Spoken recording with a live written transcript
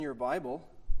Your Bible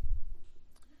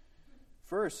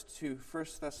first to 1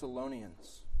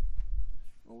 Thessalonians.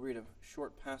 We'll read a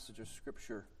short passage of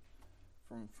Scripture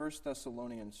from 1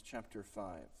 Thessalonians chapter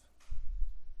 5.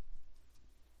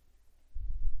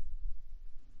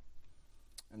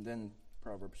 And then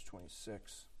Proverbs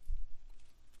 26.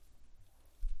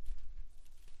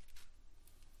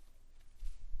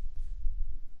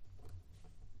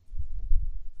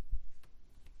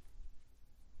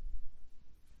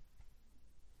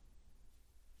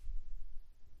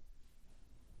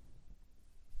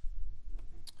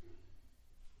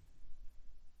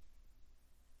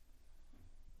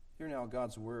 Hear now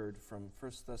God's word from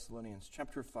 1 Thessalonians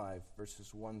chapter 5,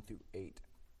 verses 1 through 8.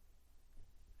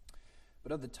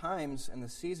 But of the times and the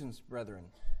seasons, brethren,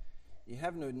 ye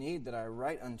have no need that I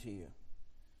write unto you.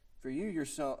 For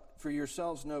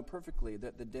yourselves know perfectly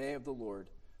that the day of the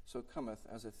Lord so cometh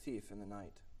as a thief in the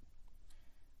night.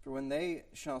 For when they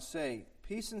shall say,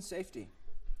 Peace and safety,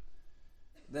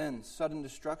 then sudden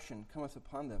destruction cometh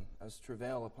upon them, as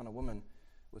travail upon a woman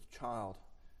with child,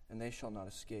 and they shall not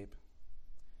escape.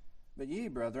 But ye,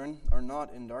 brethren, are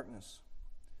not in darkness,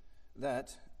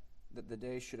 that the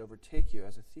day should overtake you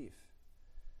as a thief.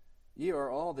 Ye are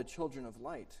all the children of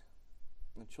light,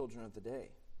 and the children of the day.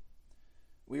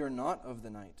 We are not of the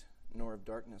night, nor of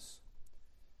darkness.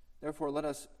 Therefore let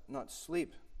us not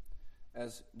sleep,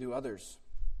 as do others.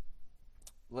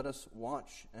 Let us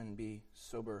watch and be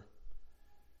sober.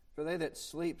 For they that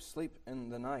sleep, sleep in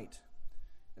the night,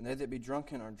 and they that be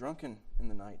drunken are drunken in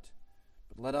the night.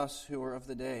 But let us who are of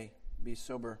the day be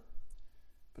sober,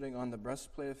 putting on the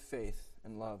breastplate of faith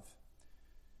and love,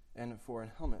 and for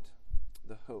a helmet,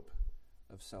 the hope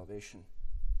of salvation.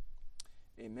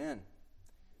 Amen.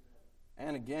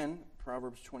 And again,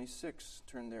 Proverbs 26.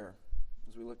 Turn there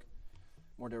as we look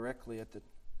more directly at the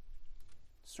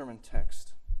sermon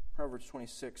text. Proverbs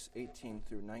 26, 18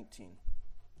 through 19.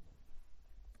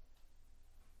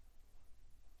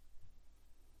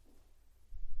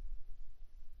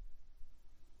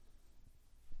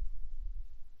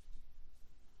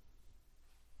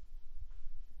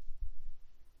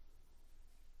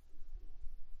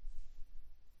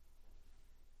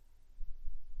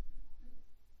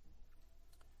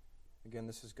 Again,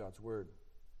 this is God's word.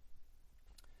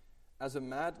 As a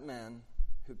madman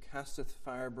who casteth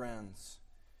firebrands,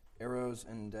 arrows,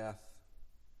 and death,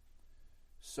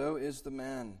 so is the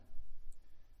man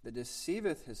that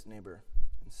deceiveth his neighbor,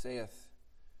 and saith,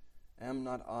 Am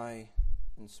not I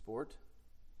in sport?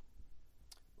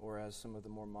 Or as some of the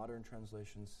more modern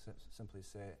translations simply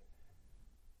say,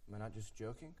 Am I not just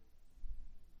joking?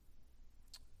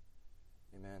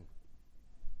 Amen.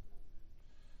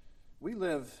 We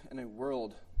live in a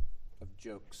world of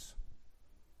jokes.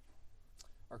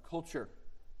 Our culture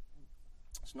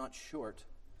is not short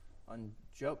on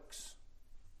jokes.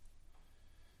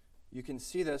 You can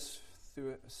see this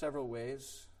through several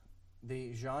ways.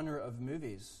 The genre of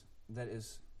movies that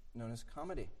is known as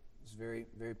comedy is very,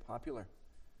 very popular.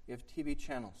 You have TV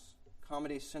channels.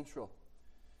 Comedy Central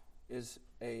is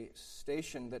a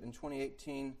station that in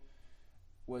 2018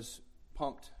 was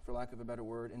pumped, for lack of a better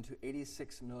word, into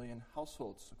 86 million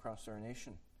households across our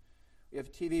nation. We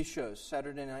have TV shows,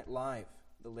 Saturday Night Live,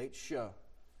 The Late Show,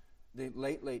 The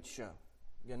Late Late Show.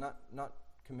 Again, not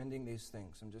commending these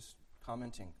things, I'm just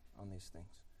commenting on these things.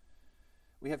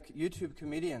 We have YouTube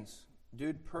comedians,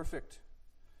 Dude Perfect,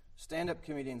 stand-up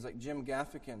comedians like Jim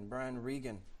Gaffigan, Brian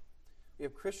Regan. We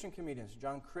have Christian comedians,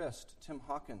 John Crist, Tim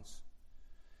Hawkins.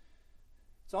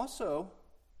 It's also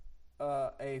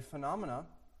a phenomena,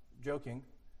 joking,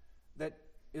 that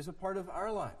is a part of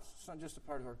our lives. It's not just a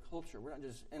part of our culture. We're not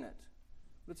just in it,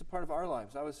 but it's a part of our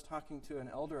lives. I was talking to an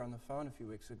elder on the phone a few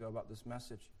weeks ago about this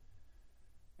message,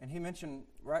 and he mentioned,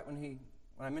 right when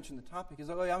I mentioned the topic, he's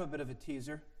like, oh yeah, I'm a bit of a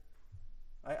teaser.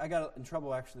 I got in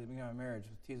trouble actually at the beginning of my marriage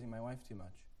with teasing my wife too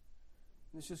much.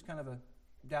 And it's just kind of a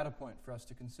data point for us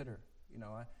to consider.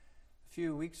 A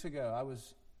few weeks ago, I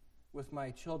was with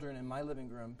my children in my living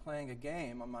room playing a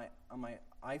game on my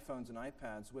iPhones and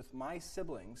iPads with my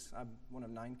siblings. I'm one of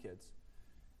 9 kids.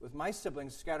 With my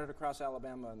siblings scattered across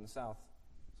Alabama and the South.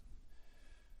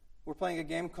 We're playing a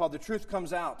game called The Truth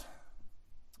Comes Out.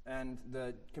 And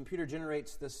the computer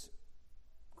generates this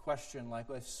question like,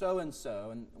 if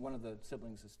so-and-so, and one of the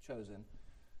siblings is chosen,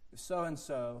 if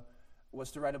so-and-so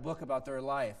was to write a book about their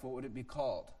life, what would it be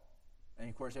called? And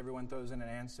of course, everyone throws in an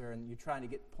answer, and you're trying to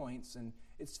get points, and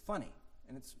it's funny,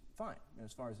 and it's fine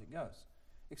as far as it goes.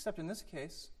 Except in this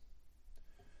case,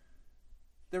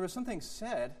 there was something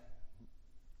said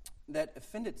that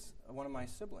offended one of my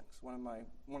siblings, one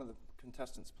of the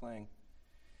contestants playing.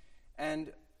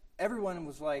 And everyone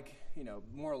was like,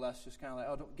 more or less just kind of like,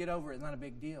 oh, don't get over it, it's not a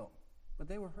big deal. But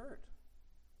they were hurt.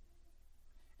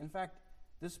 In fact,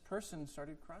 this person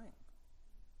started crying.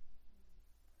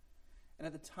 And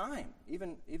at the time,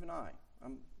 even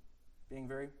I'm being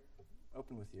very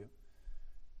open with you,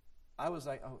 I was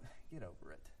like, oh, get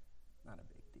over it. Not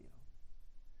a big deal.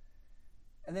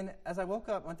 And then as I woke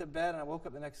up, went to bed, and I woke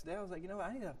up the next day, I was like,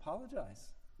 I need to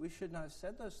apologize. We should not have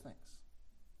said those things.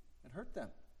 It hurt them.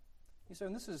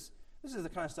 And this is the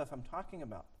kind of stuff I'm talking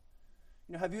about.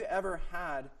 Have you ever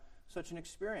had such an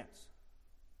experience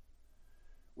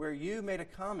where you made a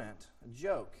comment, a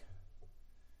joke,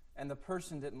 and the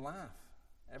person didn't laugh?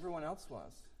 Everyone else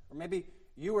was. Or maybe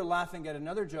you were laughing at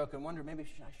another joke and wondered, maybe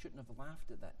I shouldn't have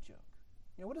laughed at that joke.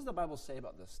 What does the Bible say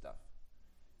about this stuff?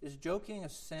 Is joking a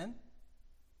sin?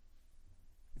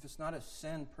 If it's not a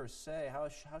sin per se,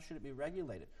 how should it be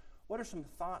regulated? What are some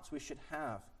thoughts we should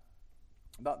have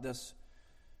about this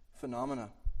phenomena?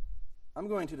 I'm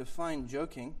going to define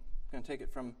joking. I'm going to take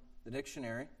it from the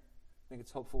dictionary. I think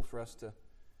it's helpful for us to,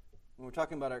 when we're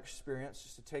talking about our experience,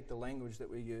 just to take the language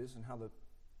that we use and how the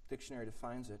dictionary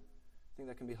defines it. I think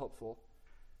that can be helpful.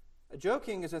 A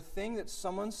joking is a thing that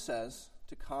someone says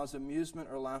to cause amusement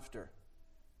or laughter,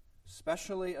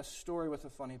 especially a story with a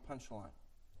funny punchline.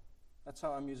 That's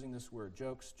how I'm using this word,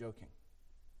 jokes, joking.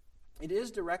 It is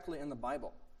directly in the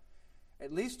Bible,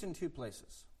 at least in two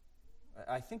places.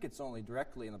 I think it's only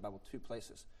directly in the Bible, two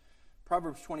places.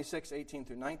 Proverbs 26, 18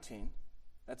 through 19,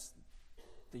 that's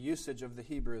the usage of the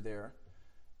Hebrew there.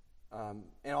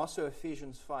 And also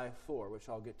Ephesians 5, 4, which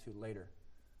I'll get to later,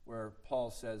 where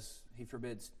Paul says he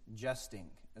forbids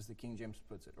jesting, as the King James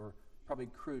puts it, or probably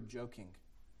crude joking.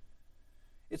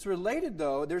 It's related,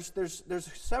 though. There's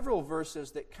several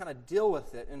verses that kind of deal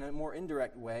with it in a more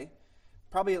indirect way.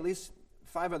 Probably at least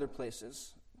 5 other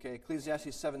places. Okay,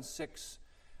 Ecclesiastes 7, 6.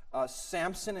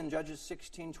 Samson in Judges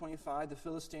 16, 25. The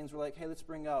Philistines were like, hey, let's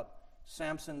bring out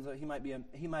Samson.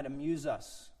 He might amuse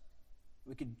us.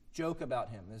 We could joke about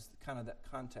him. Is kind of that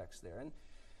context there.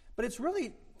 But it's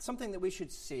really something that we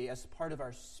should see as part of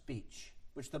our speech,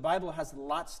 which the Bible has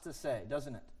lots to say,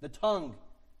 doesn't it? The tongue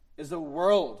is a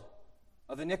world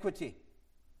of iniquity.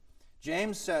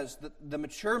 James says that the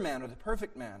mature man or the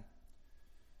perfect man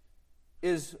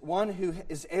is one who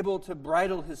is able to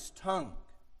bridle his tongue,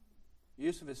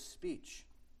 use of his speech.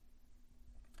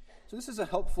 So this is a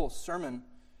helpful sermon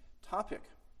topic.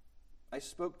 I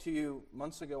spoke to you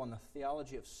months ago on the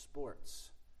theology of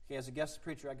sports. Okay, as a guest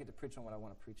preacher, I get to preach on what I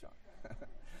want to preach on,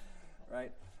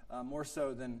 right? More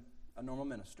so than a normal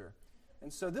minister.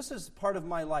 And so this is part of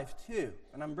my life too,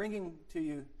 and I'm bringing to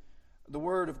you the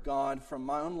Word of God from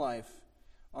my own life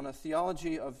on a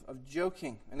theology of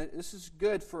joking. And this is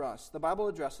good for us. The Bible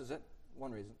addresses it,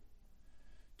 one reason.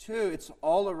 2, it's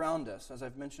all around us, as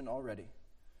I've mentioned already.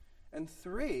 And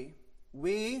 3,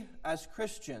 we as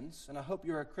Christians, and I hope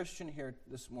you're a Christian here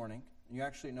this morning, and you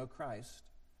actually know Christ,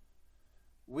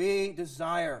 we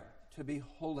desire to be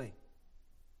holy.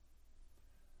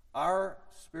 Our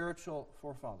spiritual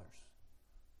forefathers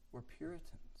were Puritans,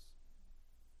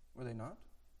 were they not?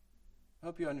 I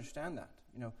hope you understand that.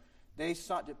 They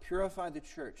sought to purify the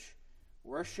church,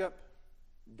 worship,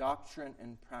 doctrine,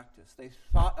 and practice. They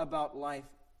thought about life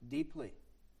deeply.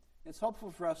 It's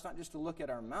helpful for us not just to look at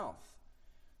our mouth,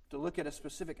 to look at a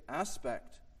specific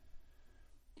aspect.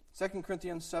 2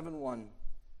 Corinthians 7:1.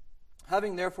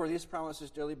 Having therefore these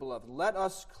promises, dearly beloved, let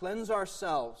us cleanse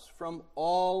ourselves from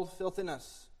all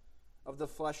filthiness of the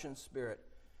flesh and spirit,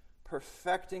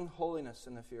 perfecting holiness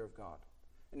in the fear of God.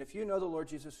 And if you know the Lord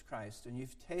Jesus Christ and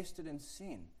you've tasted and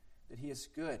seen that He is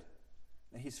good,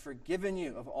 that He's forgiven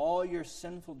you of all your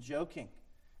sinful joking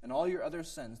and all your other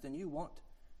sins, then you want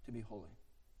to be holy.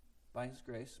 By His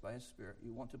grace, by His Spirit,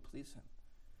 you want to please Him.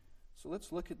 So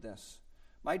let's look at this.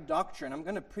 My doctrine, I'm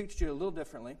going to preach to you a little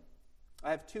differently.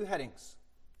 I have 2 headings,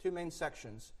 2 main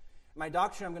sections. My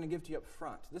doctrine I'm going to give to you up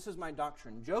front. This is my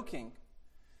doctrine. Joking,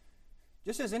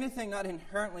 just as anything not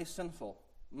inherently sinful,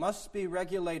 must be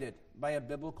regulated by a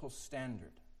biblical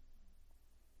standard.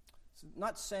 It's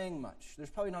not saying much. There's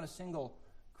probably not a single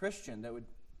Christian that would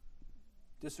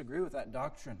disagree with that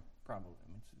doctrine, probably.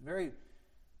 It's very,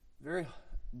 very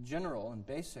general and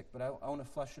basic, but I want to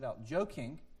flesh it out.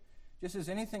 Joking, just as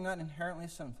anything not inherently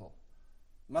sinful,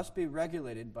 must be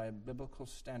regulated by a biblical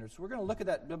standard. So we're going to look at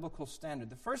that biblical standard.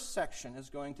 The first section is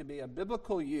going to be a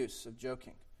biblical use of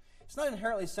joking. It's not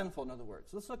inherently sinful, in other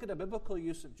words. Let's look at a biblical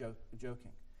use of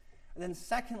joking. And then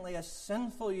secondly, a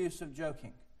sinful use of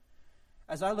joking.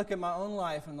 As I look at my own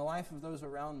life and the life of those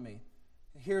around me,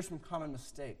 here's some common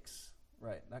mistakes.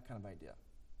 Right, that kind of idea.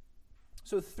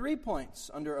 So 3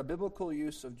 points under a biblical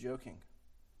use of joking.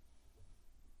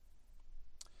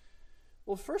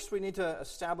 Well, first we need to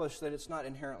establish that it's not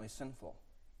inherently sinful,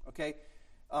 okay?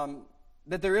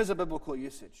 That there is a biblical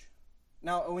usage.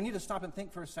 Now, we need to stop and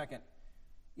think for a second.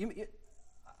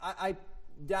 I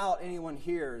doubt anyone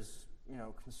here is,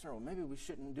 concerned, well, maybe we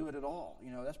shouldn't do it at all.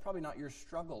 That's probably not your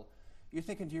struggle. You're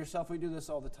thinking to yourself, we do this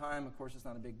all the time. Of course, it's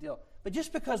not a big deal. But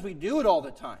just because we do it all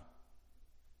the time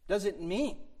doesn't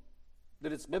mean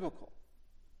that it's biblical.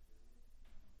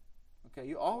 Okay,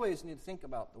 you always need to think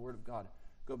about the Word of God.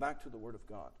 Go back to the Word of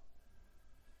God.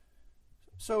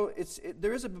 So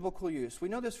there is a biblical use. We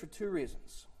know this for two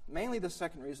reasons. Mainly the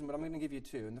second reason, but I'm going to give you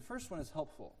two. And the first one is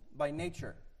helpful. By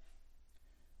nature.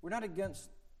 We're not against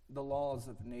the laws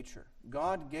of nature.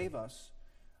 God gave us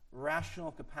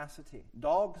rational capacity.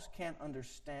 Dogs can't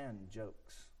understand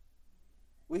jokes.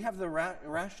 We have the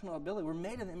rational ability. We're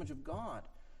made in the image of God.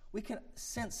 We can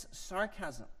sense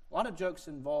sarcasm. A lot of jokes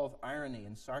involve irony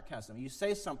and sarcasm. You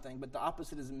say something, but the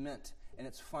opposite is meant, and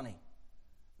it's funny,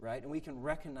 right? And we can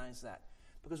recognize that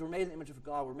because we're made in the image of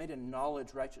God. We're made in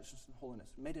knowledge, righteousness, and holiness.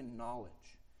 We're made in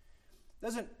knowledge.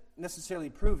 Doesn't necessarily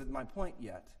prove my point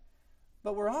yet,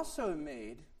 but we're also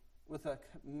made with a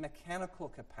mechanical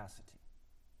capacity.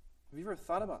 Have you ever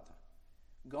thought about that?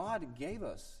 God gave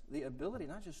us the ability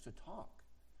not just to talk,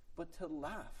 but to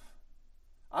laugh.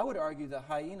 I would argue that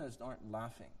hyenas aren't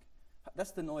laughing.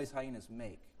 That's the noise hyenas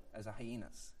make as a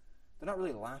hyenas. They're not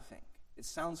really laughing. It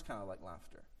sounds kind of like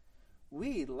laughter.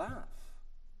 We laugh.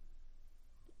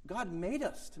 God made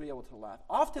us to be able to laugh.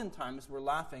 Oftentimes we're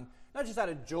laughing, not just out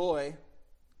of joy,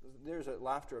 there's a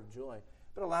laughter of joy,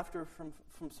 but a laughter from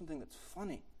something that's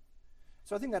funny.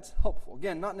 So I think that's helpful.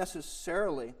 Again, not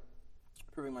necessarily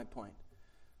proving my point,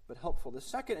 but helpful. The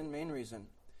second and main reason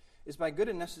is by good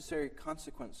and necessary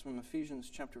consequence from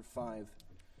Ephesians chapter 5,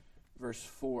 verse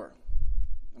 4.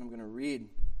 And I'm going to read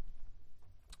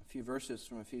a few verses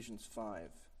from Ephesians 5.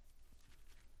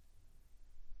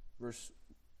 Verse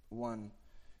 1.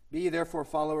 Be ye therefore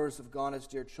followers of God as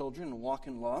dear children, and walk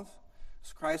in love,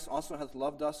 as Christ also hath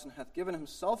loved us, and hath given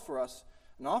himself for us,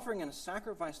 an offering and a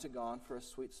sacrifice to God for a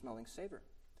sweet-smelling savor.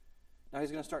 Now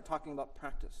he's going to start talking about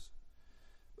practice.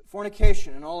 But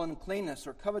fornication and all uncleanness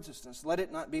or covetousness, let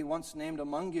it not be once named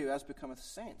among you as becometh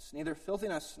saints, neither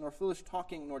filthiness, nor foolish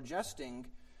talking, nor jesting,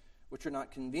 which are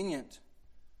not convenient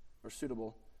or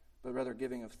suitable, but rather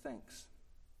giving of thanks.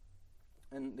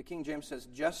 And the King James says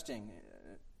jesting.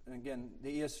 And again,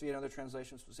 the ESV and other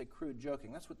translations will say crude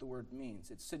joking. That's what the word means.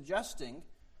 It's suggesting,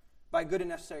 by good and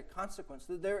necessary consequence,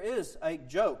 that there is a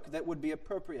joke that would be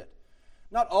appropriate.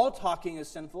 Not all talking is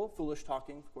sinful, foolish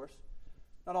talking, of course.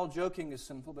 Not all joking is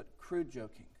sinful, but crude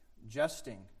joking,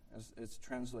 jesting, as it's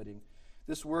translating.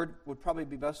 This word would probably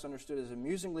be best understood as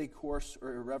amusingly coarse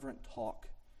or irreverent talk,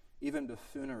 even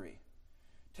buffoonery.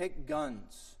 Take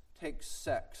guns, take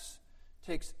sex,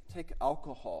 take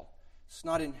alcohol. It's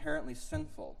not inherently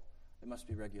sinful. It must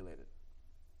be regulated.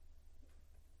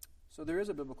 So there is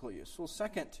a biblical use. Well,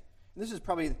 second, and this is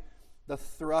probably the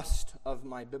thrust of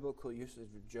my biblical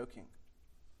usage of joking.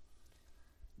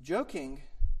 Joking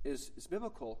is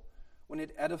biblical when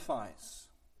it edifies.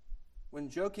 When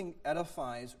joking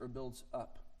edifies or builds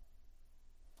up.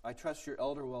 I trust your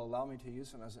elder will allow me to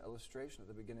use him as an illustration at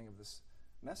the beginning of this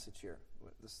message here,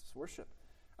 this worship.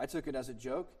 I took it as a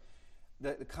joke.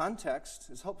 The context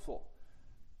is helpful.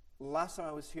 Last time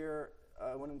I was here,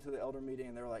 I went into the elder meeting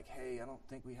and they were like, hey, I don't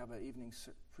think we have an evening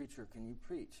preacher. Can you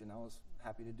preach? And I was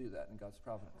happy to do that in God's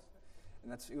providence.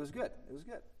 And it was good. It was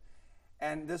good.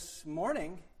 And this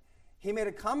morning, he made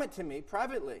a comment to me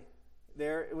privately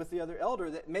there with the other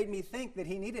elder that made me think that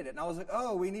he needed it. And I was like,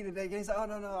 oh, we needed it. And he said, oh,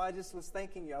 no, I just was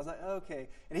thanking you. I was like, okay.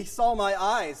 And he saw my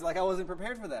eyes like I wasn't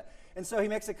prepared for that. And so he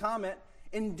makes a comment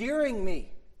endearing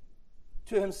me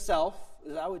to himself,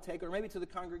 as I would take, or maybe to the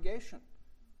congregation.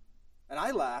 And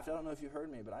I laughed. I don't know if you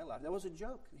heard me, but I laughed. That was a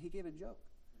joke. He gave a joke.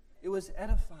 It was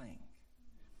edifying.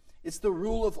 It's the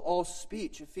rule of all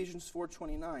speech, Ephesians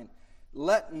 4:29.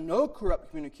 Let no corrupt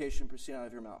communication proceed out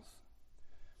of your mouth,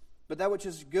 but that which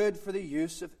is good for the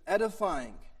use of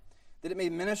edifying, that it may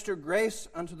minister grace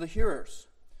unto the hearers.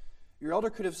 Your elder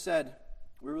could have said,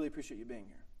 we really appreciate you being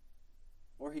here.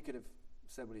 Or he could have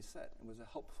said what he said. It was a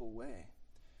helpful way.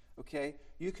 Okay?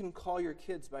 You can call your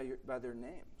kids by their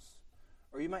names.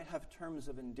 Or you might have terms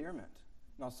of endearment.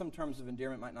 Now, some terms of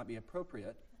endearment might not be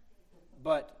appropriate,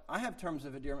 but I have terms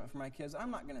of endearment for my kids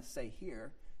I'm not going to say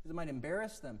here because it might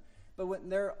embarrass them. But when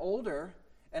they're older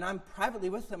and I'm privately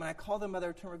with them and I call them by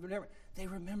their term of endearment, they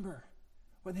remember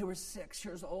when they were 6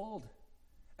 years old.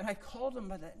 And I called them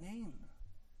by that name.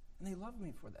 And they love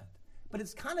me for that. But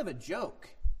it's kind of a joke,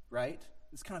 right?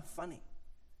 It's kind of funny.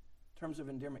 Terms of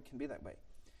endearment can be that way.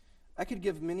 I could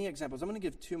give many examples. I'm going to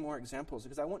give 2 more examples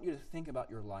because I want you to think about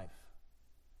your life.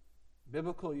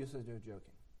 Biblical usage of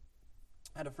joking.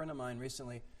 I had a friend of mine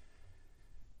recently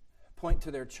point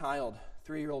to their child,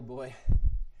 3-year-old boy,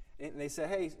 and they say,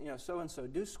 hey, so-and-so,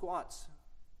 do squats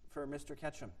for Mr.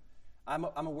 Ketchum. I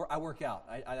work out.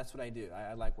 That's what I do.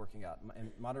 I like working out.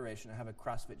 In moderation, I have a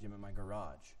CrossFit gym in my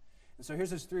garage. And so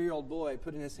here's this 3-year-old boy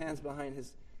putting his hands behind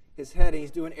his head, and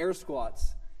he's doing air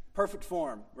squats. Perfect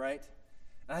form, right?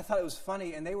 And I thought it was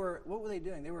funny, and what were they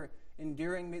doing? They were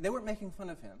endearing me. They weren't making fun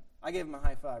of him. I gave him a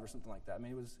high five or something like that. I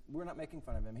mean, we're not making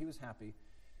fun of him. He was happy.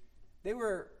 They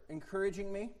were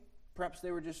encouraging me. Perhaps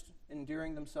they were just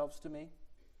endearing themselves to me.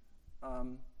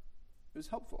 It was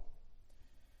helpful.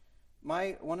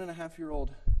 My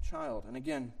 1.5-year-old child, and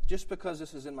again, just because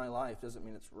this is in my life doesn't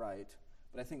mean it's right,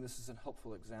 but I think this is a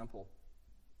helpful example,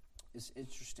 is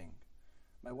interesting.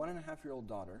 My 1.5-year-old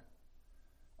daughter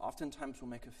oftentimes will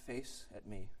make a face at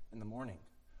me in the morning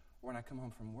or when I come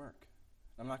home from work.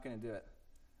 I'm not going to do it,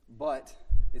 but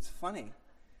it's funny.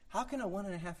 How can a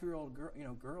 1.5-year-old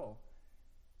girl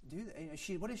do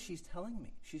that? What is she telling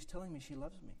me? She's telling me she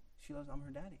loves me. I'm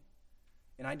her daddy.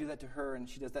 And I do that to her, and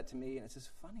she does that to me, and it's just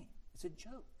funny. It's a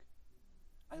joke.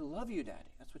 I love you, Daddy.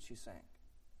 That's what she's saying.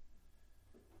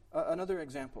 Another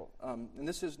example, and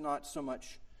this is not so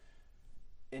much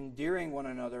endearing one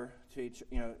another to each,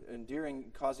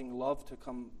 endearing, causing love to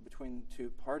come between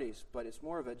 2 parties, but it's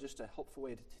more of just a helpful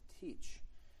way to teach.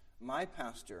 My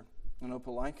pastor in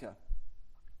Opelika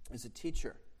is a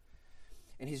teacher,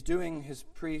 and he's doing his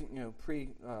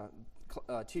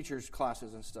teachers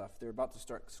classes and stuff. They're about to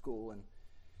start school, and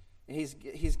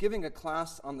he's giving a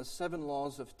class on the 7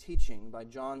 laws of teaching by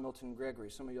John Milton Gregory.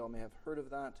 Some of y'all may have heard of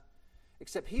that.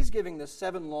 Except he's giving the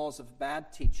 7 laws of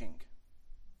bad teaching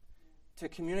to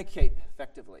communicate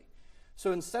effectively.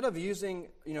 So instead of using,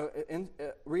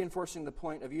 reinforcing the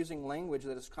point of using language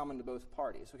that is common to both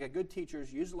parties. Okay, good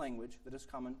teachers use language that is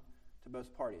common to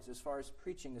both parties. As far as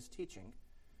preaching is teaching,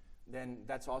 then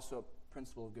that's also a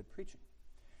principle of good preaching.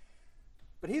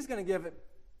 But he's going to give it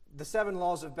the 7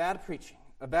 laws of bad teaching.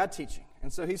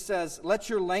 And so he says, let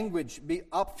your language be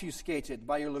obfuscated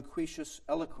by your loquacious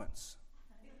eloquence.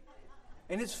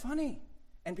 And it's funny.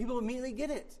 And people immediately get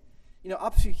it.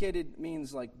 Obfuscated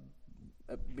means like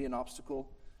be an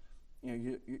obstacle.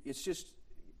 It's just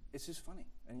funny.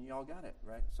 And y'all got it,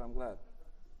 right? So I'm glad.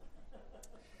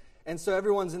 And so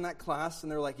everyone's in that class,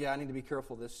 and they're like, yeah, I need to be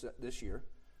careful this year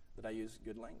that I use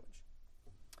good language.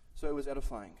 So it was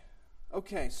edifying.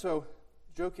 Okay, so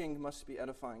joking must be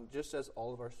edifying, just as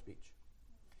all of our speech.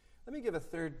 Let me give a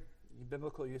third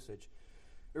biblical usage.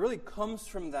 It really comes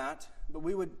from that, but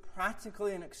we would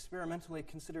practically and experimentally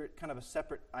consider it kind of a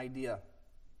separate idea.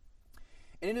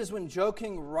 And it is when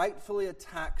joking rightfully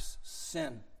attacks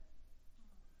sin.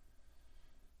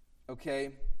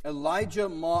 Okay, Elijah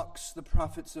mocks the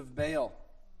prophets of Baal.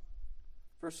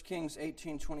 1 Kings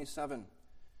 18:27.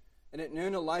 And at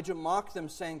noon Elijah mocked them,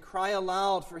 saying, cry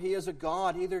aloud, for he is a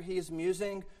god. Either he is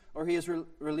musing, or he is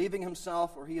relieving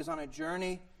himself, or he is on a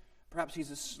journey. Perhaps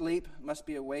he's asleep, must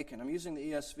be awakened. I'm using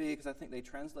the ESV because I think they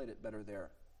translate it better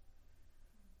there.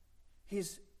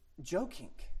 He's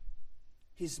joking.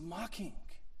 He's mocking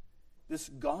this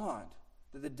God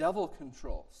that the devil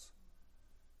controls.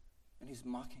 And he's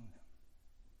mocking them.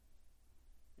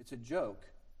 It's a joke.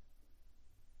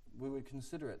 We would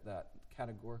consider it that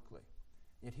categorically.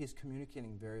 Yet he's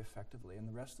communicating very effectively, and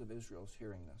the rest of Israel is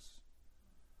hearing this.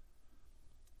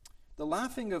 The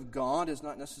laughing of God is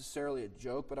not necessarily a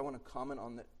joke, but I want to comment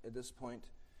on that at this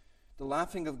point. The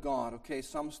laughing of God, okay,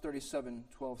 Psalms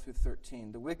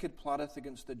 37:12-13. The wicked plotteth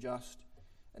against the just,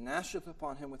 and gnasheth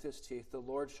upon him with his teeth. The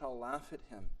Lord shall laugh at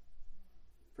him,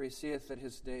 for he seeth that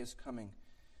his day is coming.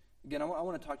 Again, I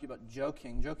want to talk to you about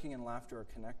joking. Joking and laughter are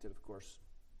connected, of course.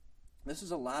 This is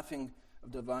a laughing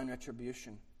of divine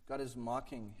retribution. God is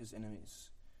mocking his enemies.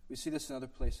 We see this in other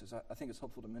places. I think it's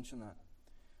helpful to mention that.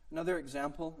 Another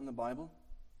example in the Bible,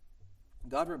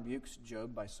 God rebukes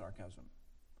Job by sarcasm.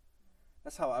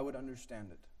 That's how I would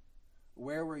understand it.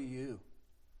 Where were you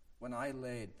when I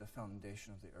laid the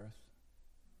foundation of the earth?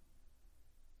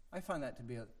 I find that to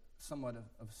be somewhat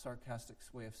of a sarcastic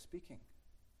way of speaking.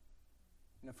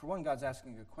 For one, God's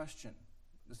asking a question.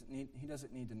 He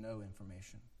doesn't need to know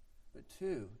information. But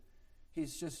 2,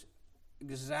 he's just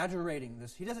exaggerating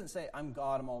this. He doesn't say, I'm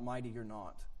God, I'm almighty, you're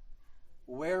not.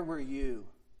 Where were you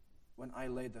when I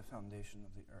laid the foundation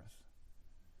of the earth?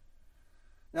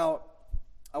 Now,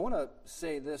 I want to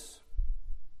say this.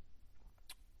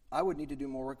 I would need to do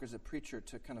more work as a preacher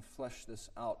to kind of flesh this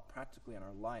out practically in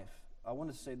our life. I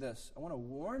want to say this. I want to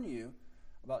warn you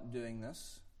about doing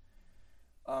this.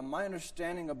 My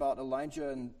understanding about Elijah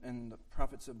and the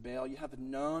prophets of Baal, you have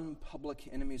known public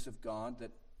enemies of God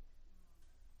that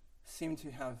seem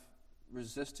to have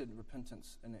resisted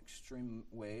repentance in extreme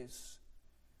ways.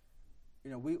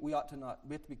 We have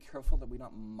to be careful that we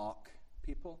don't mock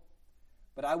people.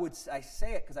 But I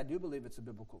say it because I do believe it's a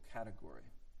biblical category.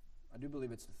 I do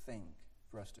believe it's a thing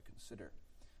for us to consider.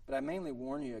 But I mainly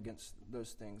warn you against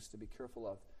those things to be careful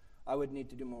of. I would need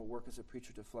to do more work as a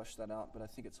preacher to flesh that out, but I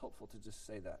think it's helpful to just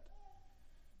say that.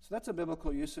 So that's a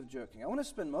biblical use of joking. I want to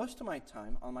spend most of my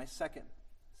time on my second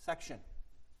section,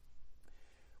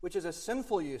 which is a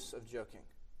sinful use of joking.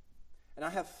 And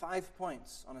I have 5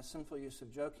 points on a sinful use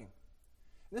of joking.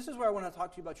 And this is where I want to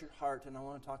talk to you about your heart, and I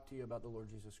want to talk to you about the Lord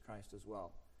Jesus Christ as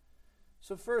well.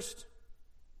 So first,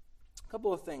 a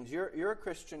couple of things. You're a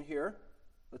Christian here,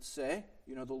 let's say.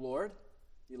 You know the Lord,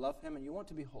 you love Him, and you want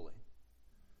to be holy.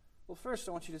 Well, first,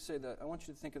 I want you to say that. I want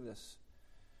you to think of this.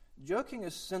 Joking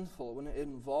is sinful when it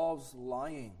involves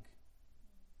lying.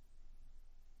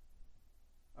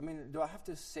 I mean, do I have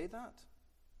to say that?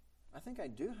 I think I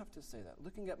do have to say that.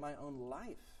 Looking at my own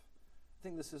life, I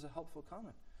think this is a helpful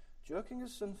comment. Joking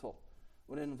is sinful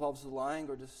when it involves lying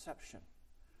or deception.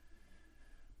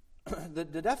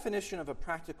 The definition of a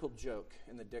practical joke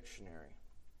in the dictionary.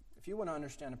 If you want to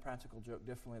understand a practical joke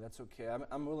differently, that's okay.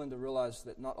 I'm willing to realize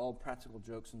that not all practical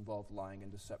jokes involve lying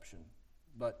and deception,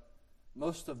 but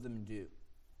most of them do.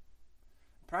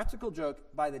 Practical joke,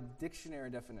 by the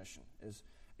dictionary definition, is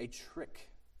a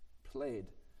trick played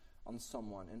on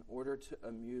someone in order to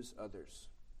amuse others.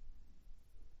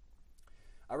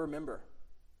 I remember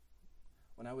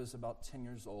when I was about 10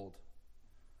 years old,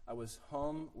 I was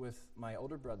home with my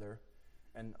older brother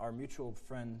and our mutual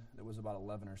friend that was about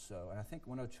 11 or so, and I think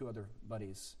one or two other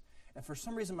buddies. And for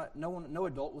some reason, no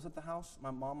adult was at the house.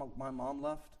 My mom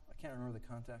left. I can't remember the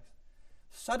context.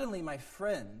 Suddenly, my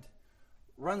friend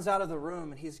runs out of the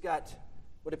room, and he's got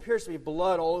what appears to be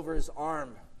blood all over his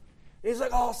arm. He's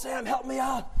like, "Oh, Sam, help me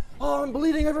out! Oh, I'm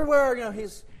bleeding everywhere!"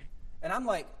 And I'm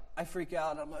like, I freak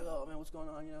out. I'm like, "Oh man, what's going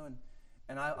on?"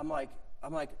 And I'm like,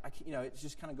 I can't, it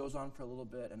just kind of goes on for a little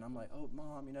bit, and I'm like, "Oh,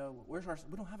 Mom, where's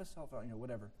we don't have a cell phone,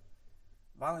 whatever."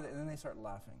 Finally, and then they start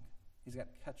laughing. He's got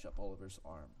ketchup all over his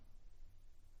arm,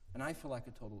 and I feel like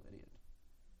a total idiot.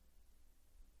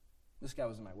 This guy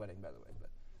was in my wedding, by the way, but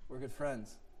we're good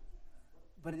friends.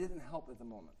 But it didn't help at the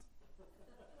moment.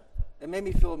 It made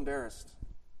me feel embarrassed.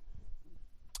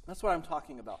 That's what I'm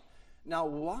talking about. Now,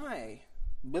 why,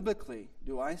 biblically,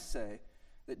 do I say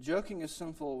that joking is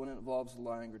sinful when it involves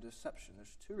lying or deception?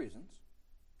 There's two reasons.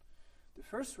 The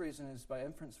first reason is by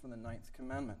inference from the 9th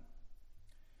commandment.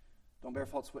 Don't bear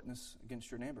false witness against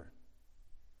your neighbor.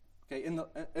 Okay,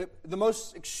 the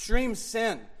most extreme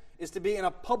sin is to be in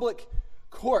a public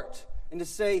court and to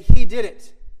say he did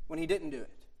it when he didn't do it.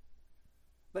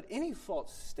 But any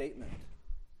false statement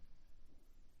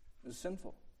is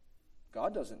sinful.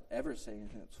 God doesn't ever say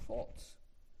anything that's false.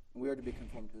 We are to be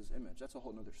conformed to His image. That's a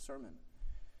whole other sermon.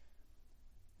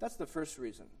 That's the first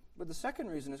reason. But the second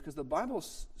reason is because the Bible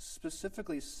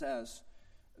specifically says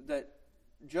that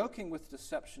joking with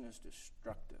deception is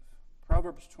destructive.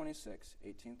 Proverbs 26,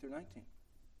 18 through 19.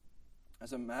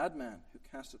 As a madman who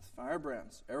casteth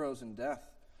firebrands, arrows, and death,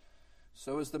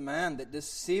 so is the man that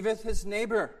deceiveth his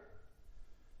neighbor.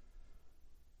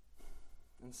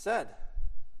 And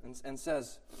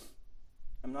says,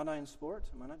 am not I in sport?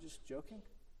 Am I not just joking?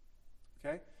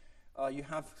 Okay? You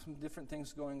have some different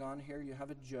things going on here. You have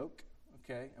a joke.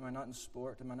 Okay? Am I not in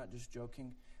sport? Am I not just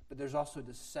joking? But there's also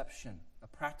deception, a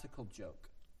practical joke.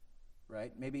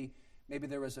 Right? Maybe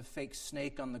there was a fake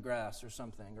snake on the grass or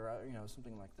something, or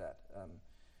something like that.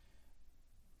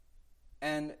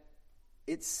 And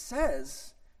it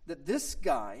says that this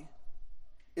guy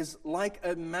is like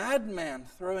a madman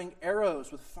throwing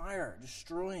arrows with fire,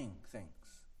 destroying things.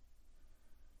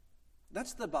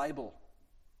 That's the Bible.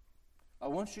 I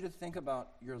want you to think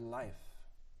about your life.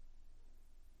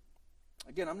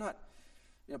 Again, I'm not,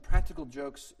 practical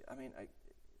jokes.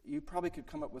 You probably could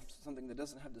come up with something that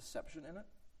doesn't have deception in it,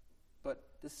 but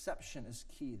deception is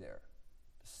key there.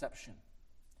 Deception.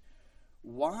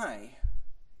 Why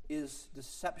is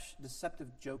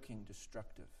deceptive joking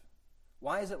destructive?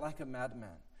 Why is it like a madman?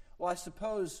 Well, I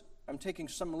suppose I'm taking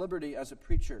some liberty as a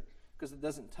preacher because it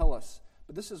doesn't tell us,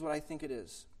 but this is what I think it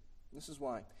is. This is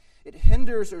why. It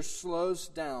hinders or slows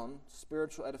down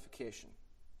spiritual edification.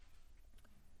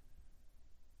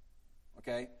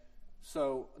 Okay?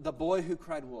 So, the boy who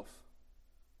cried wolf.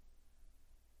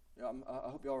 I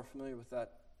hope you all are familiar with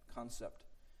that concept.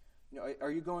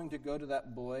 Are you going to go to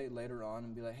that boy later on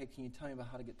and be like, "Hey, can you tell me about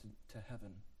how to get to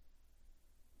heaven?"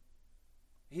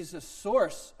 He's a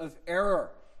source of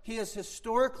error. He has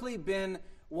historically been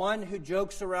one who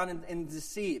jokes around and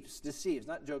deceives,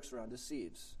 not jokes around,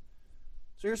 deceives.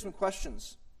 So here's some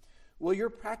questions. Will your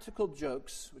practical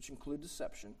jokes, which include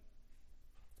deception,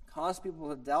 cause people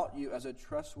to doubt you as a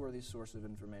trustworthy source of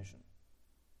information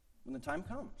when the time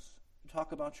comes to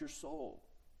talk about your soul?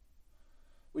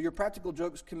 Will your practical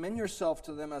jokes commend yourself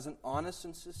to them as an honest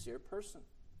and sincere person?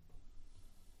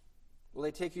 Will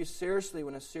they take you seriously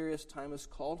when a serious time is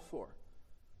called for?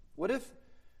 What if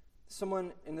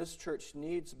someone in this church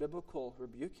needs biblical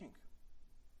rebuking,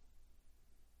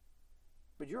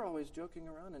 but you're always joking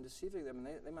around and deceiving them, and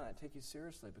they might not take you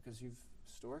seriously because you've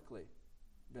historically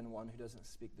been one who doesn't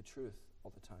speak the truth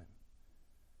all the time?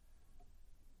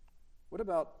 What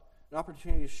about an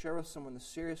opportunity to share with someone the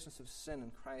seriousness of sin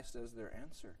and Christ as their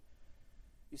answer?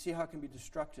 You see how it can be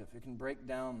destructive. It can break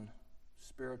down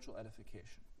spiritual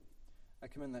edification. I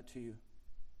commend that to you.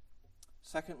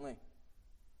 Secondly,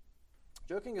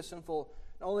 joking is sinful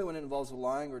not only when it involves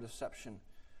lying or deception,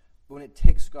 but when it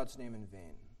takes God's name in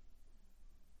vain.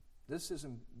 This is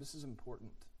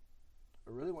important.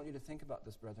 I really want you to think about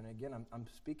this, brethren. Again, I'm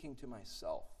speaking to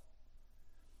myself.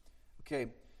 Okay,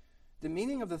 the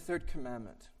meaning of the third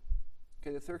commandment.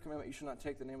 Okay, the third commandment, you shall not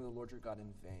take the name of the Lord your God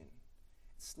in vain.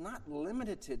 It's not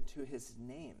limited to his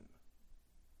name.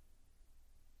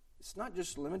 It's not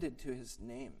just limited to his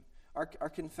name. Our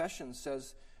confession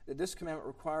says that this commandment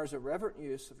requires a reverent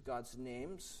use of God's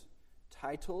names,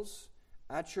 titles,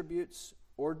 attributes,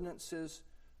 ordinances,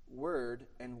 word,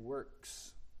 and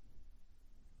works.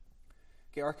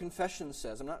 Okay, our confession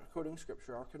says, I'm not quoting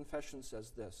Scripture, our confession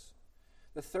says this: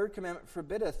 the third commandment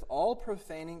forbiddeth all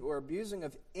profaning or abusing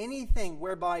of anything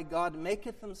whereby God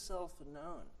maketh himself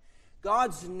known.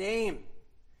 God's name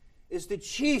is the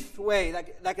chief way,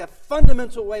 like a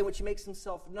fundamental way in which he makes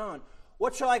himself known.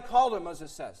 What shall I call him,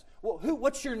 Moses says? Well,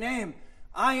 what's your name?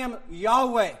 I am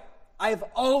Yahweh. I have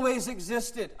always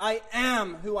existed. I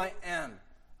am who I am.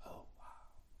 Oh, wow.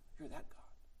 You're that God.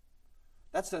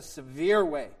 That's a severe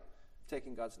way of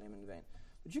taking God's name in vain.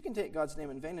 But you can take God's name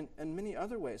in vain in many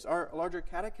other ways. Our larger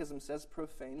catechism says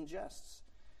profane jests.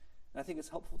 And I think it's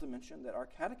helpful to mention that our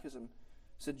catechism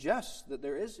suggests that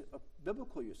there is a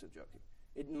biblical use of joking.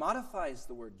 It modifies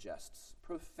the word jests,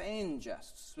 profane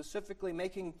jests, specifically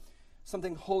making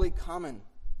something wholly common.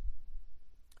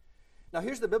 Now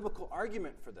here's the biblical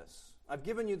argument for this. I've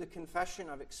given you the confession,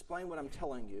 I've explained what I'm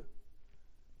telling you.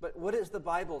 But what does the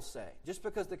Bible say? Just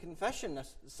because the confession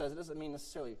says it doesn't mean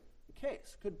necessarily the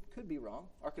case. Could be wrong.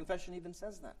 Our confession even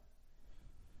says that.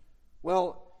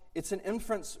 Well, it's an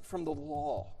inference from the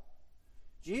law.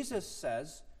 Jesus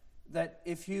says that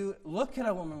if you look at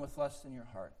a woman with lust in your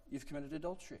heart, you've committed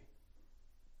adultery.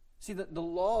 See, the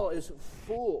law is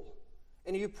full.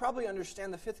 And you probably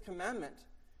understand the fifth commandment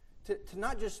to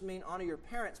not just mean honor your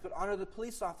parents, but honor the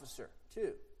police officer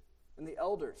too, and the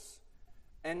elders.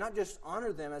 And not just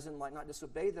honor them as in like not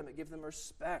disobey them, but give them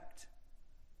respect.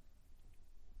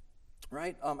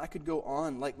 Right? I could go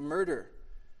on, like murder.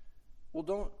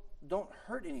 Well, don't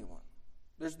hurt anyone.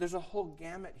 There's a whole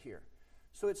gamut here.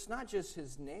 So it's not just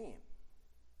his name.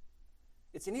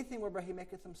 It's anything whereby he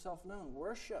maketh himself known.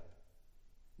 Worship.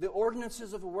 The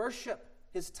ordinances of worship.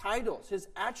 His titles. His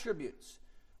attributes.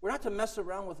 We're not to mess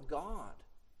around with God.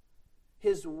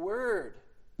 His word.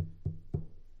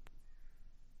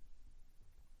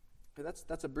 Okay,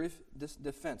 that's a brief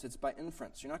defense. It's by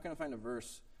inference. You're not going to find a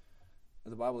verse of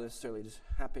the Bible necessarily just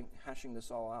hashing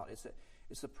this all out.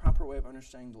 It's the proper way of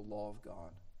understanding the law of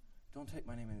God. Don't take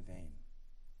my name in vain.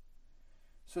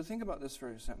 So think about this for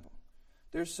example.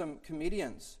 There's some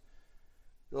comedians.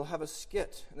 They'll have a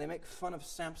skit, and they make fun of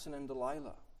Samson and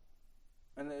Delilah.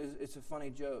 And it's a funny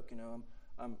joke, you know.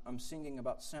 I'm singing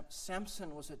about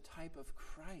Samson was a type of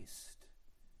Christ.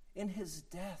 In his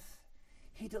death,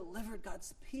 he delivered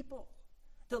God's people.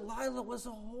 Delilah was a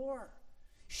whore.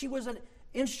 She was an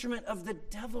instrument of the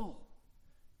devil.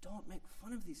 Don't make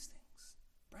fun of these things,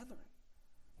 brethren.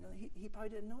 You know, he probably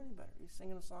didn't know any better. He's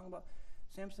singing a song about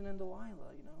Samson and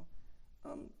Delilah, you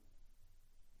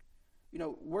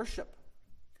know. Worship.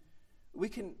 We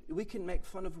can make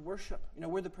fun of worship. You know,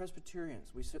 we're the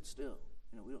Presbyterians. We sit still.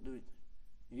 You know, we don't do anything.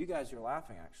 You guys are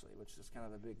laughing, actually, which is kind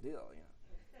of a big deal, you know.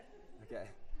 Okay.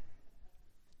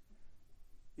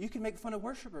 You can make fun of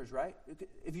worshipers, right?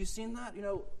 Have you seen that? You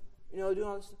know, doing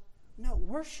all this. No,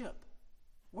 worship.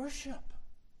 Worship.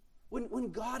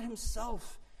 When God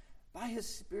himself, by his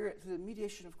Spirit, through the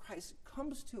mediation of Christ,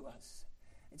 comes to us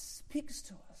and speaks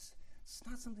to us, it's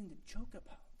not something to joke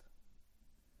about.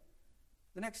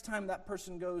 The next time that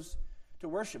person goes to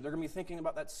worship, they're going to be thinking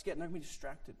about that skit, and they're going to be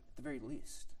distracted at the very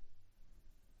least.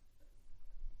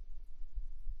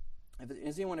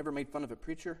 Has anyone ever made fun of a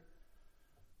preacher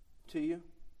to you?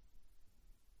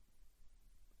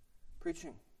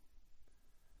 Preaching.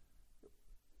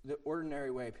 The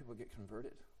ordinary way people get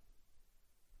converted.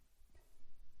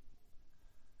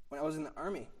 When I was in the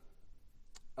Army,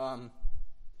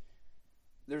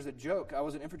 there's a joke. I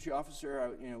was an infantry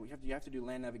officer. You have to do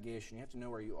land navigation. You have to know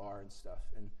where you are and stuff.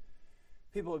 And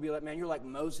people would be like, man, you're like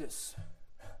Moses,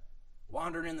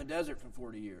 wandering in the desert for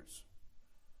 40 years.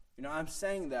 I'm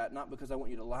saying that not because I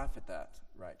want you to laugh at that,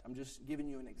 right? I'm just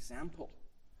giving you an example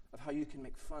of how you can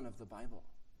make fun of the Bible.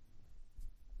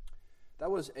 That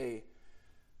was a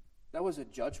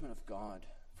judgment of God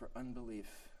for unbelief.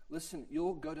 Listen,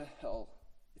 you'll go to hell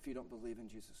if you don't believe in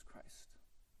Jesus Christ.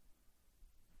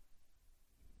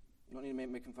 You don't need to be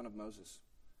making fun of Moses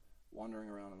wandering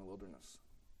around in the wilderness.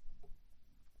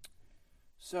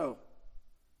 So,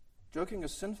 joking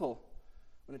is sinful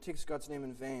when it takes God's name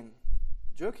in vain.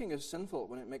 Joking is sinful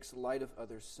when it makes light of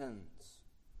other sins.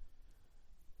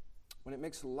 When it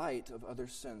makes light of other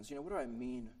sins. What do I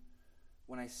mean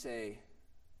when I say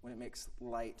when it makes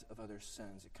light of other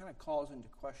sins? It kind of calls into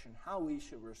question how we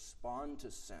should respond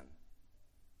to sin.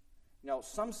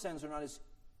 Some sins are not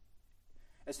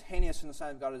as heinous in the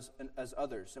sight of God as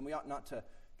others, and we ought not to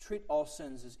treat all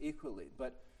sins as equally.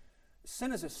 But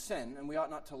sin is a sin, and we ought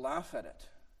not to laugh at it,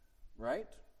 right?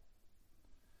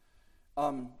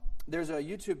 There's a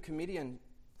YouTube comedian,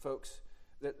 folks,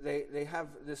 that they have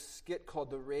this skit called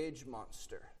The Rage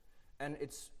Monster, and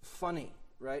it's funny,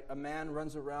 right? A man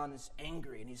runs around and is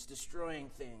angry, and he's destroying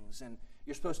things, and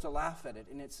you're supposed to laugh at it,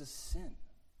 and it's a sin.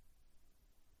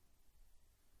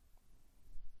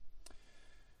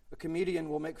 A comedian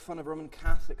will make fun of Roman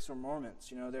Catholics or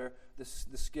Mormons. The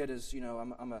skit is,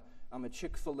 I'm a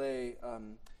Chick-fil-A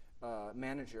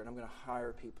manager, and I'm going to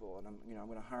hire people, and I'm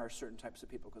going to hire certain types of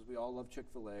people because we all love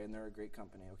Chick-fil-A, and they're a great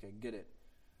company. Okay, get it.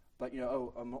 But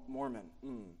a Mormon. I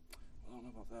don't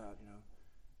know about that.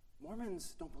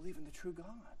 Mormons don't believe in the true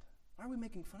God. Why are we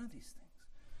making fun of these things?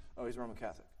 Oh, he's Roman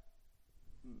Catholic.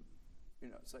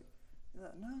 It's like,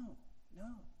 no.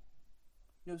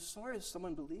 As far as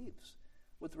someone believes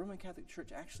what the Roman Catholic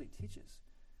Church actually teaches,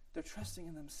 they're trusting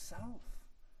in themselves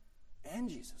and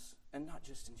Jesus, and not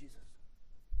just in Jesus.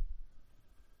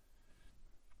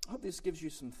 I hope this gives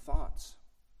you some thoughts.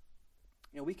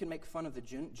 We can make fun of the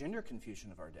gender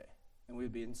confusion of our day, and we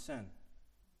would be in sin.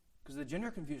 Because the gender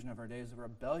confusion of our day is a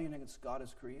rebellion against God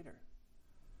as creator.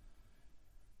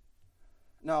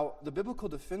 Now, the biblical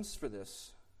defense for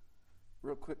this,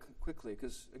 real quickly,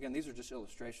 because, again, these are just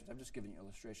illustrations. I'm just giving you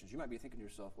illustrations. You might be thinking to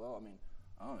yourself, well,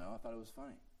 I don't know, I thought it was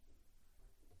funny.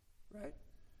 Right?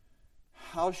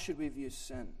 How should we view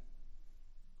sin?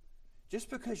 Just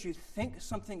because you think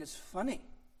something is funny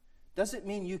doesn't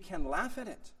mean you can laugh at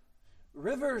it.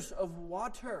 Rivers of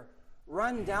water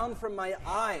run down from my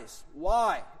eyes.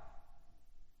 Why?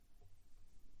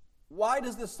 Why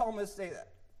does the psalmist say that?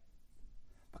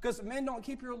 Because men don't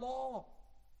keep your law.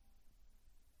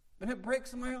 And it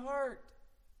breaks my heart.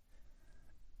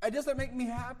 It doesn't make me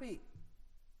happy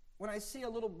when I see a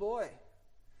little boy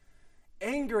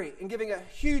angry and giving a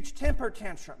huge temper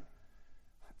tantrum.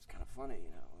 It's kind of funny,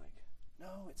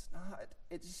 no, it's not.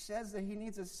 It says that he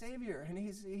needs a savior, and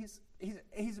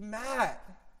he's mad.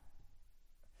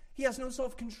 He has no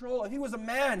self-control. If he was a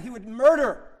man, he would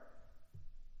murder.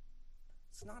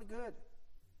 It's not good.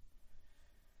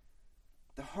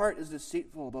 The heart is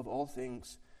deceitful above all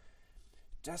things,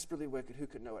 desperately wicked. Who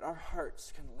could know it? Our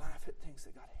hearts can laugh at things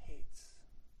that God hates.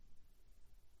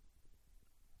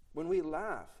 When we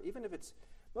laugh, even if it's,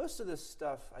 most of this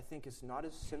stuff, I think, is not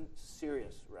as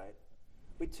serious, right?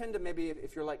 We tend to maybe,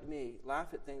 if you're like me,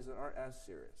 laugh at things that aren't as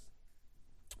serious.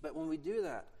 But when we do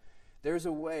that, there's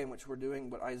a way in which we're doing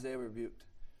what Isaiah rebuked.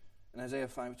 In Isaiah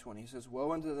 5:20, he says,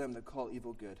 "Woe unto them that call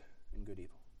evil good and good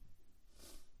evil."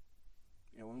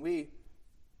 When we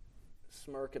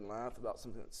smirk and laugh about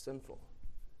something that's sinful,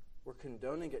 we're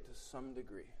condoning it to some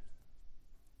degree.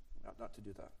 Not to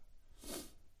do that.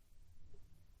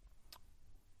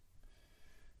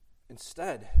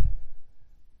 Instead,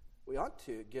 we ought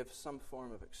to give some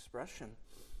form of expression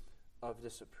of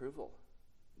disapproval.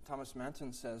 Thomas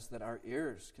Manton says that our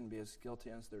ears can be as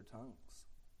guilty as their tongues.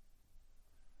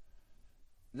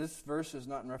 This verse is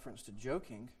not in reference to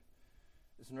joking.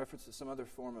 It's in reference to some other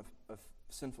form of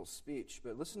sinful speech.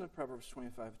 But listen to Proverbs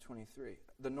 25:23.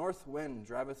 "The north wind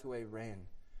driveth away rain,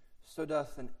 so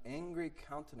doth an angry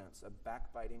countenance a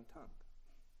backbiting tongue."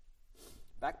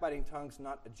 Backbiting tongue's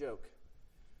not a joke.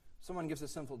 Someone gives a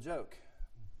sinful joke.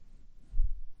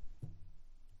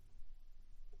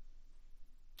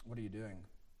 What are you doing?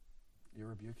 You're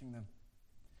rebuking them.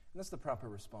 And that's the proper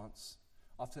response.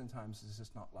 Oftentimes, it's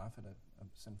just not laugh at a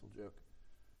sinful joke.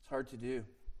 It's hard to do.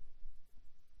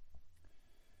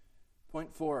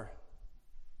 Point 4,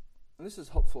 and this is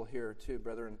helpful here too,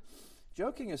 brethren.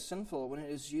 Joking is sinful when it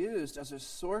is used as a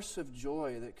source of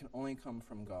joy that can only come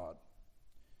from God.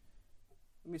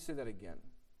 Let me say that again.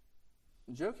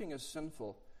 Joking is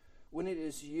sinful when it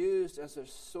is used as a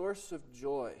source of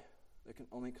joy that can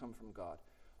only come from God.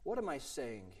 What am I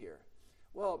saying here?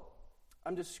 Well,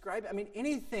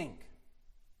 anything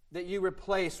that you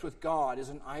replace with God is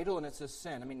an idol and it's a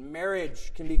sin.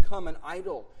 Marriage can become an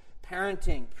idol.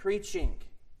 Parenting, preaching.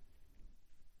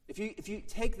 If you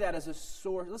take that as a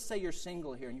source, let's say you're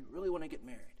single here and you really want to get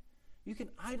married. You can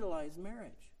idolize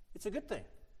marriage. It's a good thing.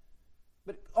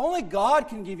 But only God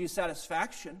can give you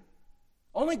satisfaction.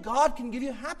 Only God can give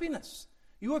you happiness.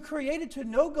 You were created to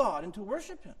know God and to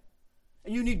worship Him.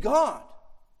 And you need God.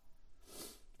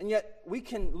 And yet we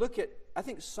can look at, I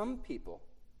think some people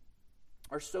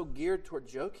are so geared toward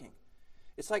joking.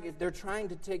 It's like if they're trying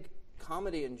to take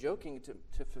comedy and joking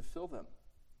to fulfill them.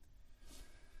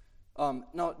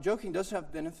 Now, joking does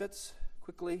have benefits.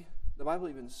 Quickly, the Bible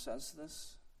even says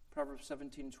this. Proverbs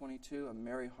 17:22, a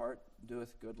merry heart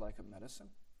doeth good like a medicine.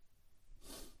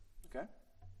 Okay?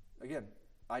 Again,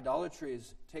 idolatry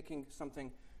is taking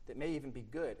something that may even be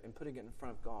good and putting it in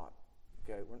front of God.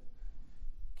 Okay?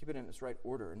 Keep it in its right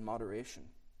order, in moderation.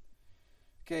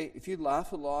 Okay, if you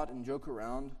laugh a lot and joke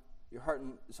around,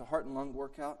 it's a heart and lung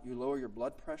workout. You lower your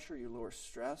blood pressure, you lower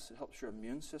stress, it helps your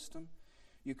immune system.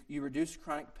 You reduce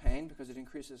chronic pain because it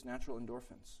increases natural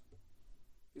endorphins.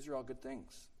 These are all good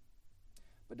things.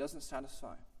 But it doesn't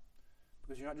satisfy.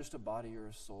 Because you're not just a body, you're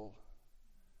a soul.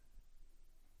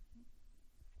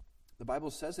 The Bible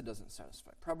says it doesn't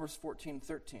satisfy. Proverbs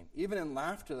 14:13. Even in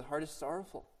laughter, the heart is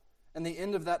sorrowful, and the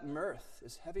end of that mirth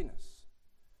is heaviness.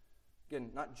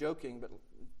 Again, not joking, but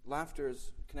laughter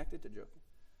is connected to joking.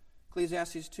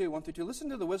 Ecclesiastes 2:1-2. Listen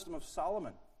to the wisdom of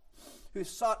Solomon, who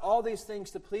sought all these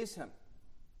things to please him.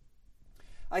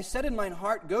 I said in mine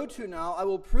heart, go to now, I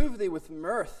will prove thee with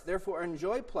mirth. Therefore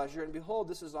enjoy pleasure, and behold,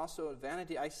 this is also a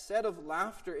vanity. I said of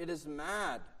laughter, it is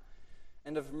mad,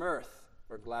 and of mirth,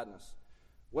 or gladness,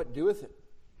 what doeth it?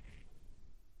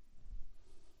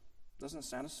 Doesn't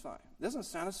satisfy. It doesn't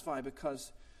satisfy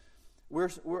because we're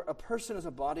a person is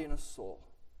a body and a soul.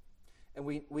 And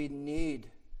we need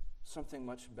something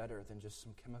much better than just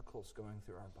some chemicals going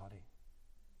through our body.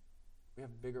 We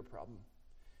have a bigger problem.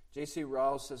 J.C.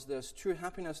 Ryle says this, true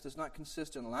happiness does not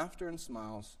consist in laughter and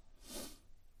smiles.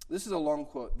 This is a long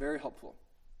quote, very helpful.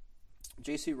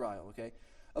 J.C. Ryle, okay?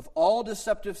 Of all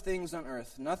deceptive things on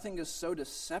earth, nothing is so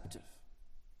deceptive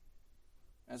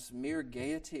as mere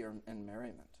gaiety and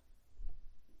merriment.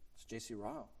 It's J.C.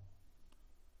 Ryle.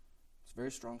 It's a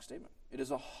very strong statement. It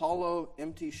is a hollow,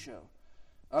 empty show,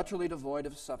 utterly devoid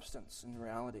of substance and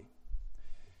reality.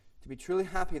 To be truly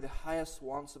happy, the highest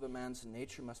wants of a man's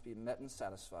nature must be met and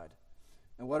satisfied.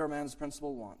 And what are man's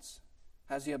principal wants?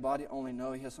 Has he a body? Only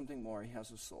no, he has something more. He has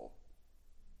a soul.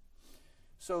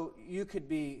 So you could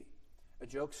be a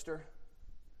jokester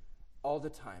all the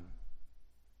time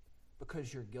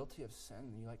because you're guilty of sin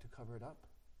and you like to cover it up.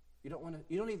 You don't want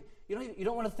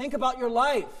to think about your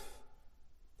life.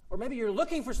 Or maybe you're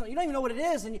looking for something, you don't even know what it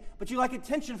is, but you like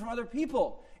attention from other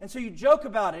people. And so you joke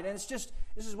about it, and it's just,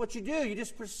 this is what you do. You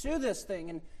just pursue this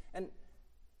thing, and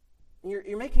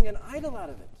you're making an idol out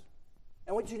of it.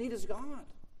 And what you need is God.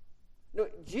 No,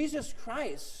 Jesus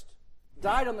Christ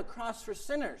died on the cross for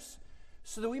sinners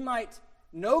so that we might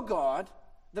know God,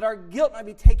 that our guilt might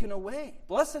be taken away.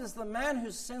 Blessed is the man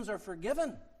whose sins are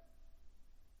forgiven.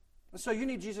 And so you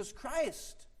need Jesus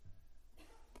Christ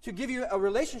to give you a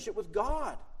relationship with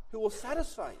God who will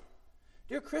satisfy you.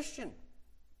 Dear Christian,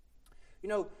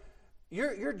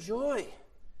 your joy,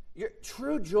 your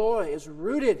true joy is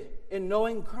rooted in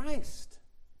knowing Christ.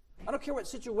 I don't care what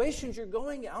situations you're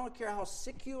going in. I don't care how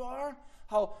sick you are,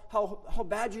 how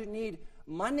bad you need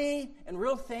money and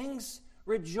real things.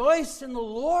 Rejoice in the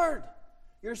Lord.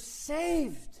 You're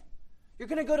saved. You're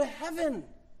going to go to heaven.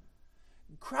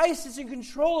 Christ is in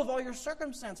control of all your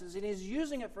circumstances, and He's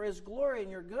using it for His glory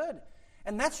and your good.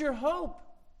 And that's your hope.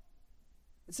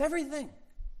 It's everything.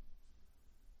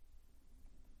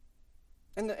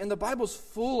 And the Bible's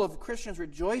full of Christians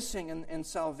rejoicing in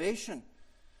salvation.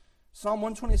 Psalm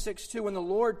 126:2, when the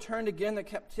Lord turned again the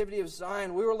captivity of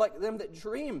Zion, we were like them that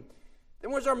dream.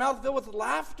 Then was our mouth filled with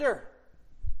laughter,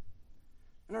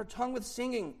 and our tongue with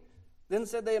singing. Then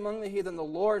said they among the heathen, the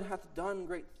Lord hath done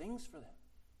great things for them.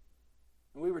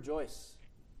 And we rejoice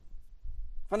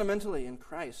fundamentally in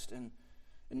Christ and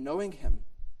in knowing Him,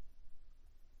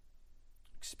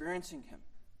 experiencing Him.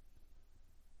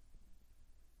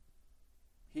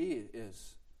 He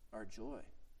is our joy.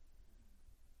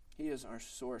 He is our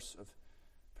source of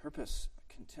purpose,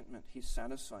 contentment. He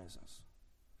satisfies us.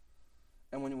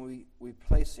 And when we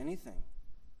place anything,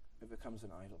 it becomes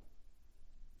an idol.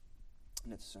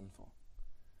 And it's sinful.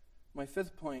 My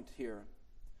fifth point here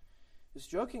is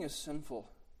joking is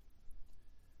sinful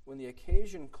when the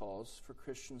occasion calls for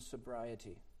Christian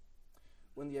sobriety.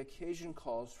 When the occasion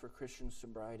calls for Christian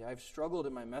sobriety. I've struggled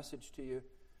in my message to you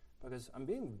because I'm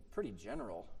being pretty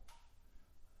general.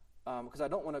 Because I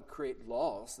don't want to create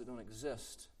laws that don't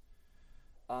exist.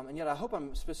 And yet I hope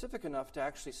I'm specific enough to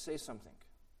actually say something.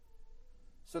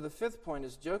 So the fifth point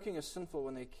is joking is sinful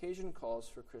when the occasion calls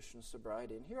for Christian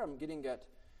sobriety. And here I'm getting at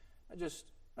not just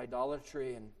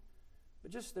idolatry,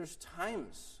 but just there's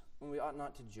times when we ought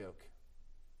not to joke.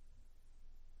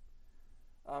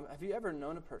 Have you ever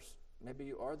known a person? Maybe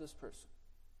you are this person.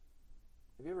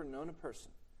 Have you ever known a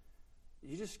person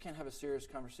you just can't have a serious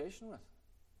conversation with?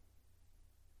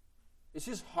 It's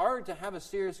just hard to have a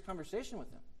serious conversation with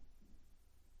them.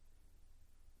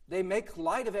 They make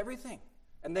light of everything,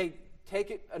 and they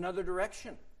take it another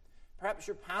direction. Perhaps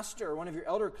your pastor or one of your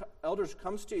elders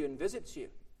comes to you and visits you,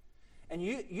 and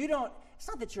you don't. It's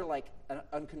not that you're like an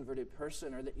unconverted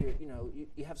person or that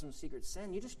you have some secret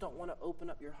sin. You just don't want to open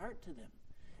up your heart to them,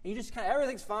 and you just kind of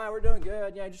everything's fine. We're doing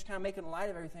good. Yeah, just kind of making light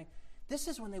of everything. This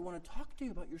is when they want to talk to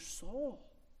you about your soul.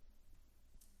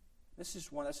 This is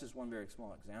one very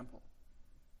small example.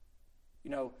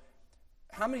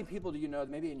 How many people do you know,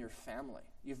 maybe in your family,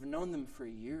 you've known them for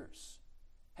years?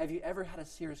 Have you ever had a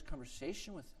serious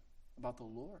conversation with them about the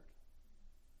Lord?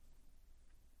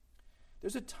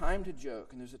 There's a time to joke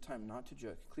and there's a time not to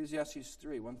joke. Ecclesiastes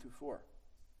 3, 1-4,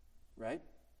 right?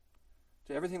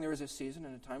 To everything there is a season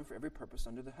and a time for every purpose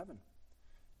under the heaven.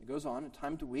 It goes on, a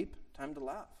time to weep, time to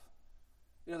laugh.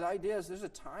 The idea is there's a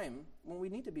time when we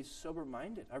need to be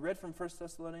sober-minded. I read from 1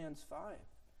 Thessalonians 5.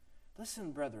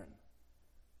 Listen, brethren,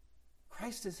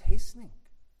 Christ is hastening.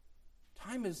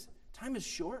 Time is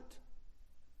short.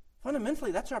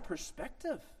 Fundamentally, that's our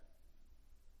perspective.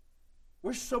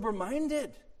 We're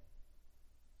sober-minded.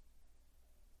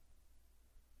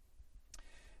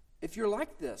 If you're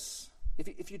like this,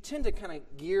 if you tend to kind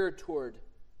of gear toward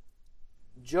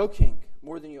joking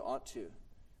more than you ought to,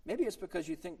 maybe it's because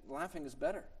you think laughing is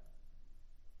better.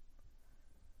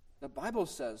 The Bible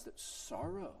says that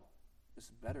sorrow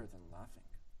is better than laughing.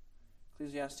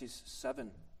 Ecclesiastes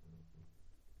 7.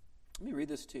 Let me read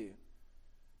this to you.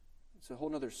 It's a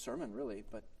whole other sermon, really,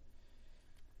 but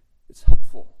it's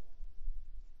helpful.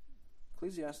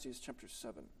 Ecclesiastes chapter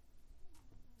 7,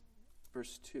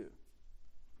 verse 2.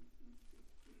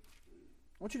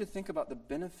 I want you to think about the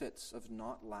benefits of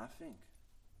not laughing.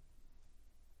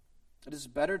 It is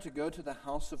better to go to the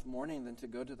house of mourning than to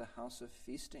go to the house of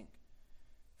feasting,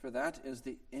 for that is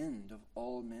the end of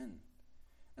all men,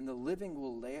 and the living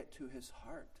will lay it to his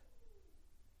heart.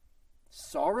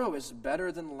 Sorrow is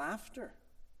better than laughter,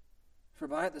 for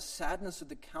by it the sadness of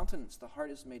the countenance the heart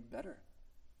is made better.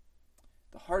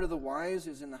 The heart of the wise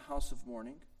is in the house of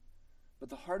mourning, but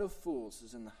the heart of fools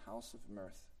is in the house of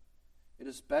mirth. It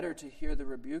is better to hear the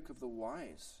rebuke of the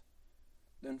wise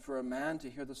than for a man to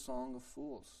hear the song of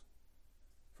fools.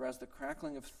 For as the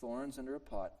crackling of thorns under a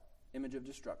pot, image of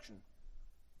destruction,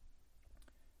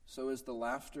 so is the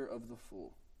laughter of the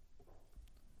fool.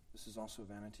 This is also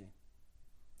vanity.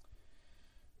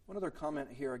 One other comment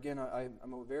here. Again,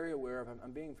 I'm very aware of,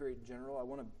 I'm being very general. I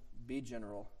want to be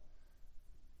general.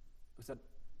 Because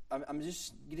I'm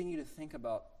just getting you to think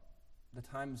about the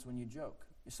times when you joke.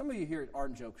 Some of you here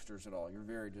aren't jokesters at all. You're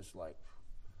very just like,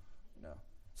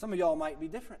 Some of y'all might be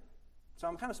different. So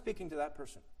I'm kind of speaking to that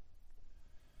person.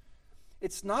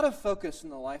 It's not a focus in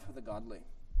the life of the godly.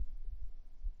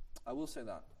 I will say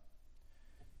that.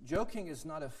 Joking is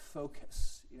not a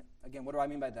focus. Again, what do I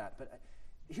mean by that? But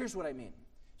here's what I mean.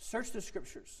 Search the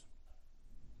Scriptures.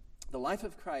 The life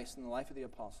of Christ and the life of the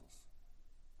apostles.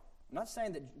 I'm not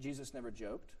saying that Jesus never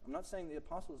joked. I'm not saying the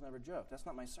apostles never joked. That's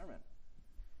not my sermon.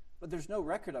 But there's no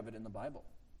record of it in the Bible.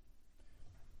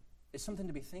 It's something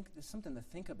to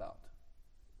think about.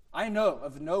 I know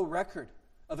of no record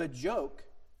of a joke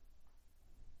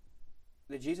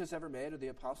that Jesus ever made or the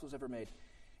apostles ever made.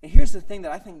 And here's the thing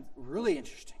that I think really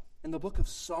interesting. In the book of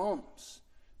Psalms,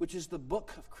 which is the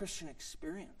book of Christian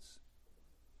experience,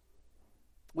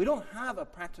 we don't have a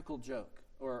practical joke.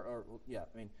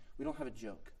 We don't have a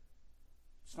joke.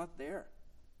 It's not there.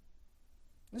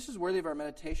 This is worthy of our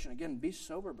meditation. Again, be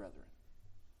sober, brethren.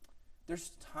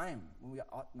 There's time when we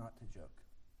ought not to joke.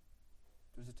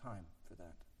 There's a time for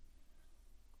that.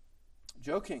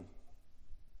 Joking,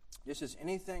 just as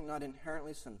anything not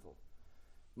inherently sinful,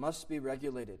 must be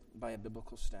regulated by a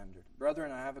biblical standard.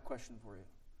 Brethren, I have a question for you.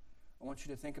 I want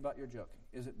you to think about your joking.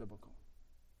 Is it biblical?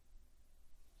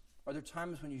 Are there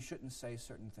times when you shouldn't say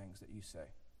certain things that you say?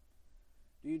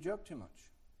 Do you joke too much?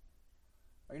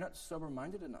 Are you not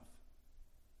sober-minded enough?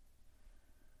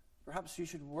 Perhaps you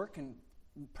should work and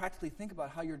practically think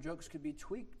about how your jokes could be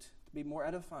tweaked to be more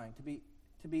edifying,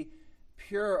 to be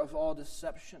pure of all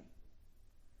deception,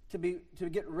 to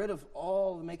get rid of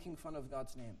all the making fun of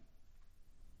God's name.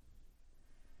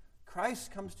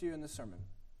 Christ comes to you in the sermon.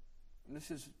 And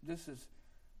this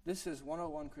is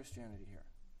 101 Christianity here.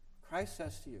 Christ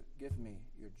says to you, give me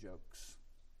your jokes.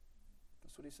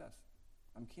 That's what he says.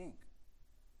 I'm king.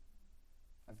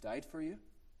 I've died for you.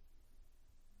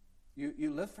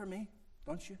 You live for me,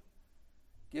 don't you?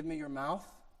 Give me your mouth,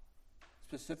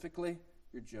 specifically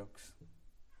your jokes.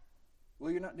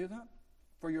 Will you not do that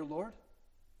for your Lord?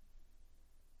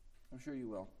 I'm sure you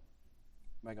will.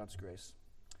 By God's grace.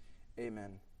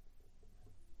 Amen.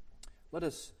 Let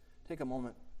us take a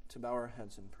moment to bow our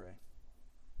heads and pray.